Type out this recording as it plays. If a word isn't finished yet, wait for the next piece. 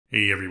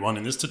Hey everyone,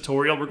 in this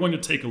tutorial we're going to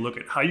take a look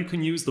at how you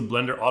can use the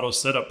Blender Auto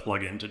Setup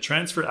plugin to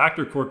transfer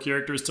ActorCore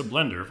characters to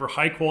Blender for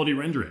high quality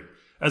rendering,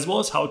 as well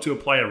as how to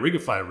apply a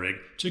Rigify rig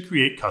to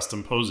create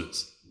custom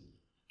poses.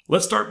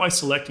 Let's start by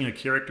selecting a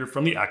character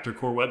from the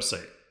ActorCore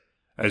website.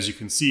 As you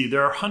can see,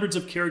 there are hundreds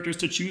of characters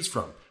to choose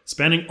from,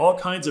 spanning all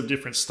kinds of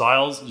different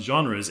styles,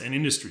 genres, and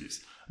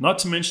industries, not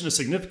to mention a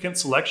significant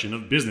selection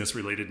of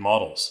business-related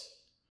models.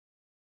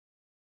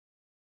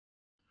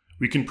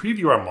 We can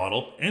preview our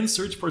model and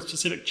search for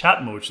specific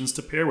chat motions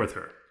to pair with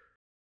her.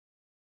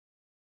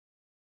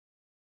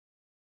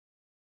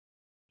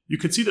 You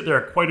can see that there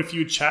are quite a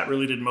few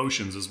chat-related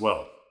motions as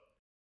well.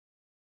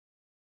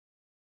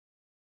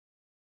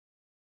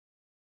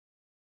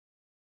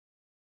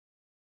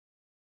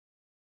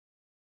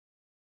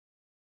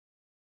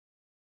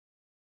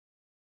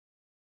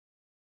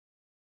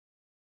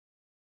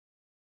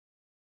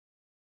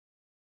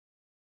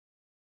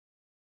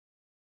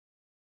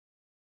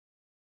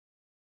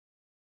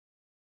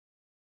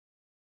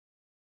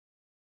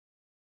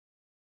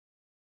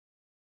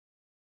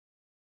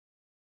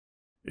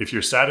 If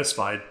you're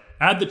satisfied,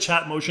 add the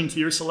chat motion to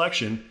your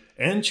selection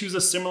and choose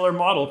a similar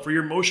model for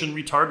your motion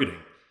retargeting.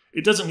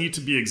 It doesn't need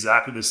to be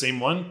exactly the same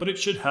one, but it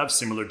should have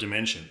similar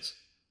dimensions.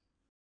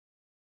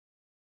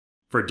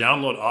 For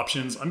download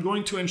options, I'm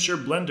going to ensure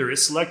Blender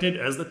is selected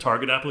as the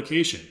target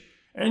application,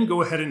 and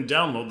go ahead and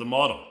download the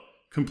model,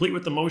 complete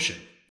with the motion.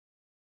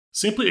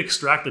 Simply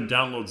extract the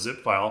download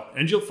zip file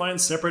and you'll find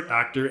separate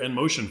actor and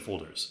motion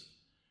folders.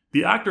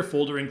 The actor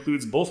folder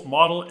includes both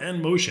model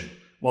and motion,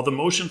 while the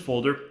motion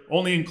folder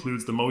only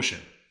includes the motion.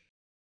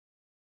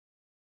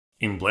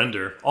 In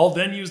Blender, I'll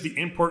then use the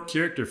Import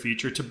Character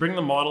feature to bring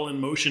the model and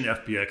motion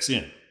FBX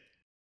in.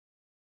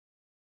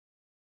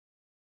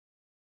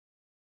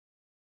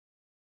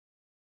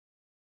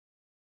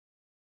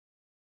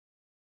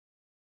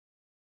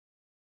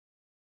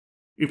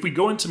 If we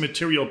go into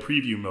Material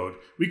Preview mode,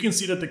 we can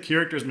see that the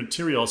character's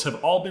materials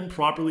have all been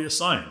properly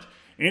assigned,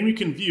 and we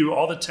can view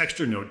all the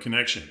texture node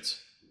connections.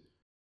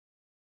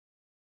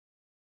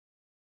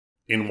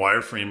 In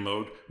wireframe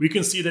mode, we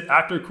can see that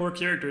ActorCore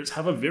characters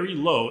have a very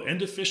low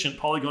and efficient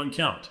polygon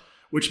count,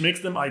 which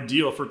makes them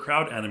ideal for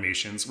crowd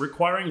animations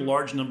requiring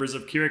large numbers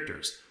of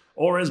characters,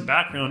 or as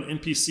background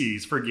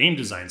NPCs for game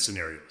design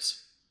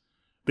scenarios.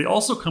 They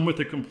also come with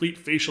a complete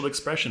facial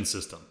expression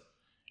system.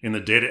 In the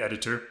data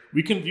editor,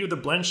 we can view the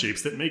blend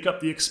shapes that make up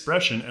the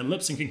expression and lip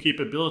syncing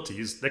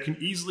capabilities that can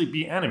easily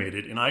be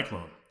animated in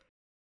iClone.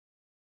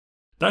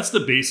 That's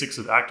the basics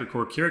of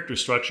ActorCore character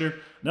structure.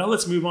 Now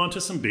let's move on to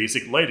some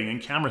basic lighting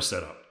and camera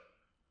setup.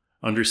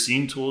 Under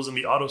Scene Tools in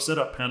the Auto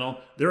Setup panel,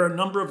 there are a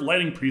number of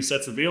lighting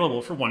presets available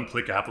for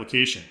one-click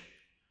application.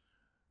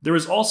 There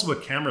is also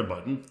a camera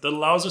button that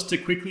allows us to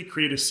quickly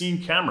create a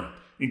scene camera,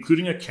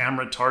 including a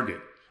camera target,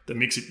 that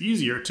makes it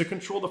easier to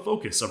control the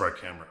focus of our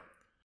camera.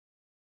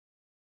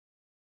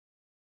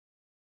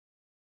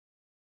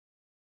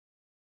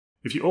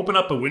 If you open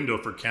up a window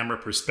for camera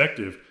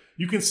perspective,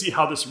 you can see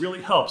how this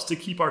really helps to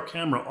keep our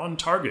camera on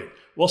target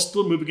while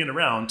still moving it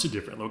around to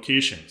different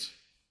locations.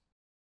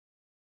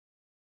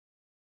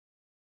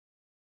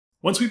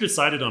 Once we've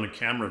decided on a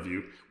camera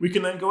view, we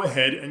can then go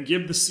ahead and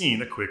give the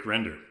scene a quick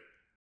render.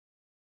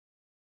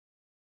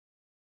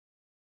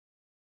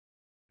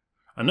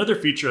 Another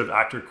feature of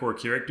ActorCore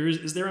characters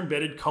is their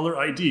embedded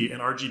ColorID and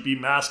RGB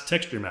Mask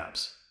texture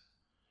maps.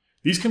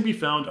 These can be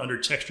found under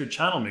Texture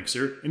Channel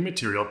Mixer in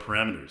Material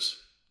Parameters.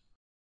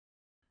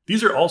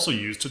 These are also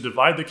used to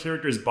divide the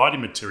character's body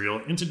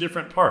material into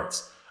different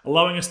parts,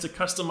 allowing us to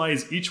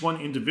customize each one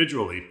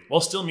individually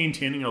while still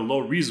maintaining a low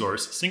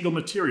resource single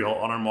material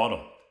on our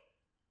model.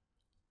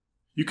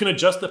 You can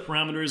adjust the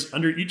parameters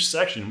under each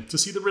section to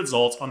see the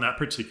results on that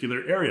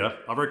particular area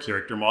of our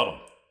character model.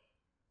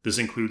 This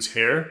includes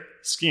hair,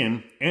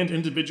 skin, and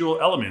individual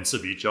elements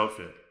of each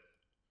outfit.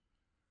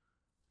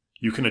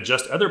 You can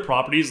adjust other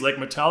properties like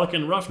metallic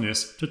and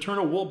roughness to turn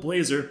a wool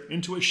blazer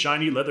into a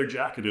shiny leather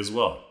jacket as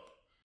well.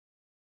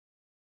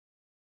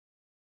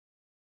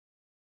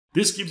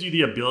 This gives you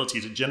the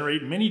ability to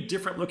generate many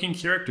different looking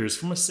characters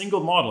from a single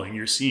model in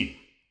your scene.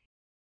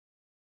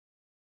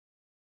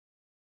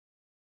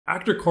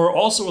 ActorCore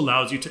also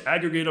allows you to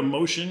aggregate a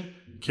motion,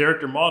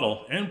 character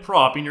model, and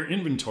prop in your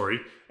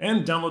inventory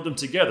and download them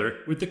together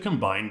with the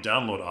combined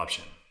download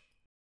option.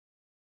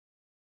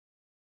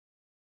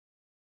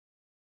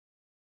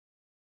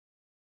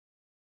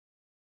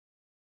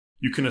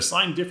 You can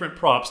assign different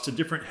props to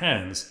different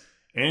hands,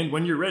 and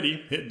when you're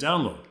ready, hit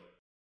download.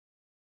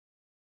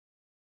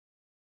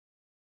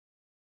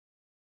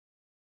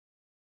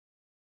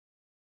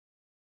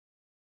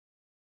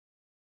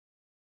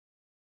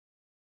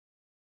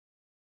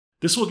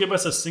 This will give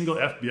us a single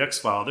FBX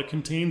file that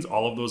contains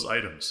all of those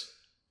items.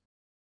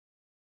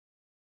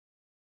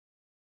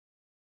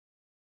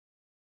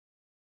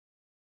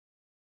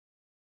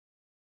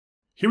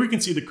 Here we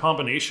can see the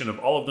combination of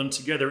all of them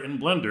together in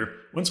Blender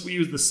once we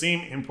use the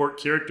same Import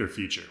Character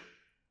feature.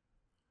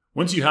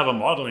 Once you have a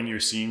model in your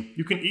scene,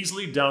 you can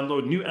easily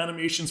download new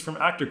animations from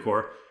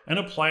ActorCore and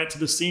apply it to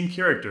the same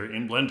character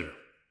in Blender.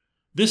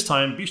 This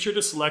time, be sure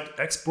to select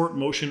Export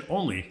Motion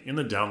Only in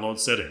the download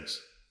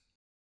settings.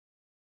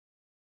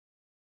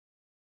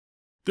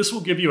 This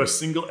will give you a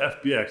single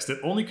FBX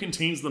that only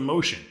contains the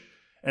motion,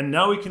 and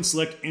now we can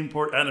select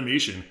Import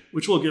Animation,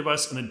 which will give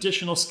us an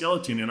additional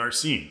skeleton in our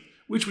scene,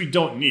 which we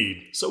don't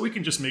need, so we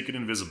can just make it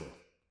invisible.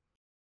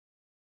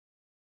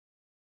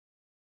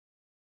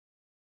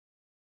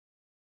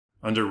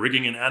 Under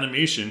Rigging and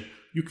Animation,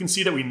 you can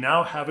see that we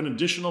now have an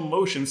additional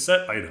motion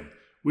set item,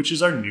 which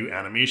is our new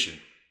animation.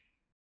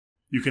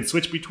 You can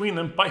switch between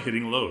them by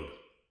hitting Load.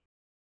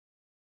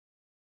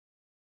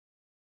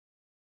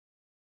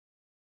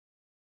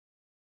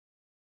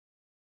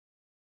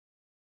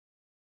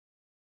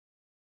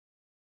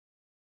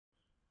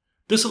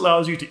 This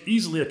allows you to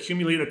easily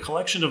accumulate a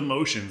collection of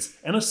motions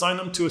and assign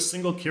them to a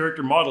single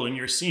character model in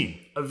your scene,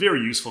 a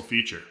very useful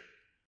feature.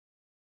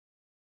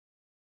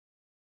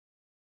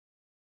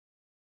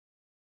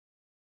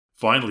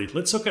 Finally,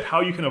 let's look at how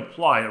you can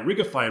apply a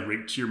Rigify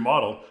rig to your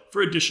model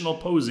for additional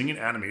posing and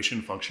animation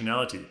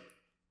functionality.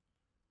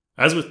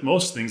 As with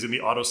most things in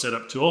the Auto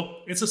Setup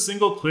tool, it's a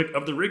single click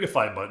of the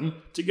Rigify button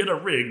to get a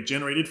rig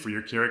generated for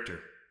your character.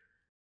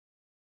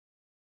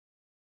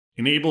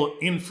 Enable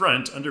In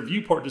Front under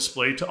Viewport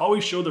Display to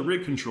always show the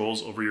rig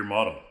controls over your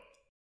model.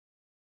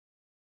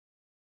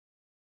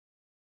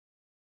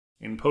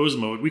 In Pose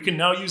mode, we can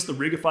now use the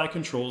Rigify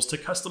controls to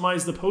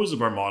customize the pose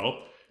of our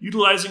model,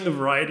 utilizing a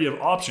variety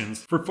of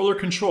options for fuller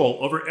control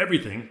over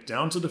everything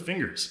down to the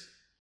fingers.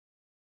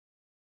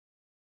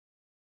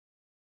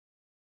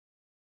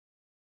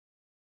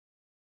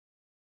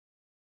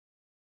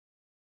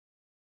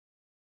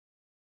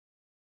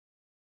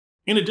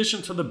 In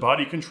addition to the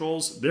body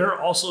controls, there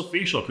are also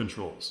facial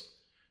controls.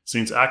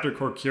 Since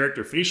ActorCore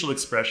character facial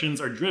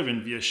expressions are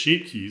driven via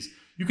shape keys,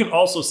 you can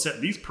also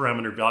set these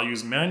parameter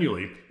values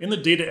manually in the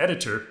data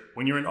editor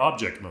when you're in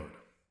object mode.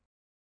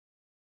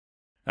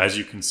 As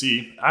you can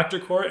see,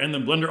 ActorCore and the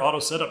Blender Auto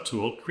Setup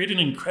tool create an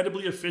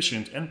incredibly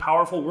efficient and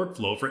powerful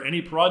workflow for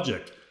any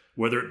project,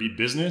 whether it be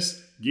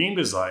business, game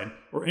design,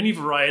 or any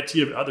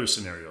variety of other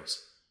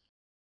scenarios.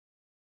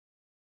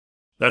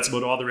 That's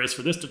about all there is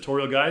for this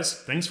tutorial, guys.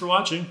 Thanks for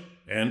watching,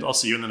 and I'll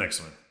see you in the next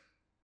one.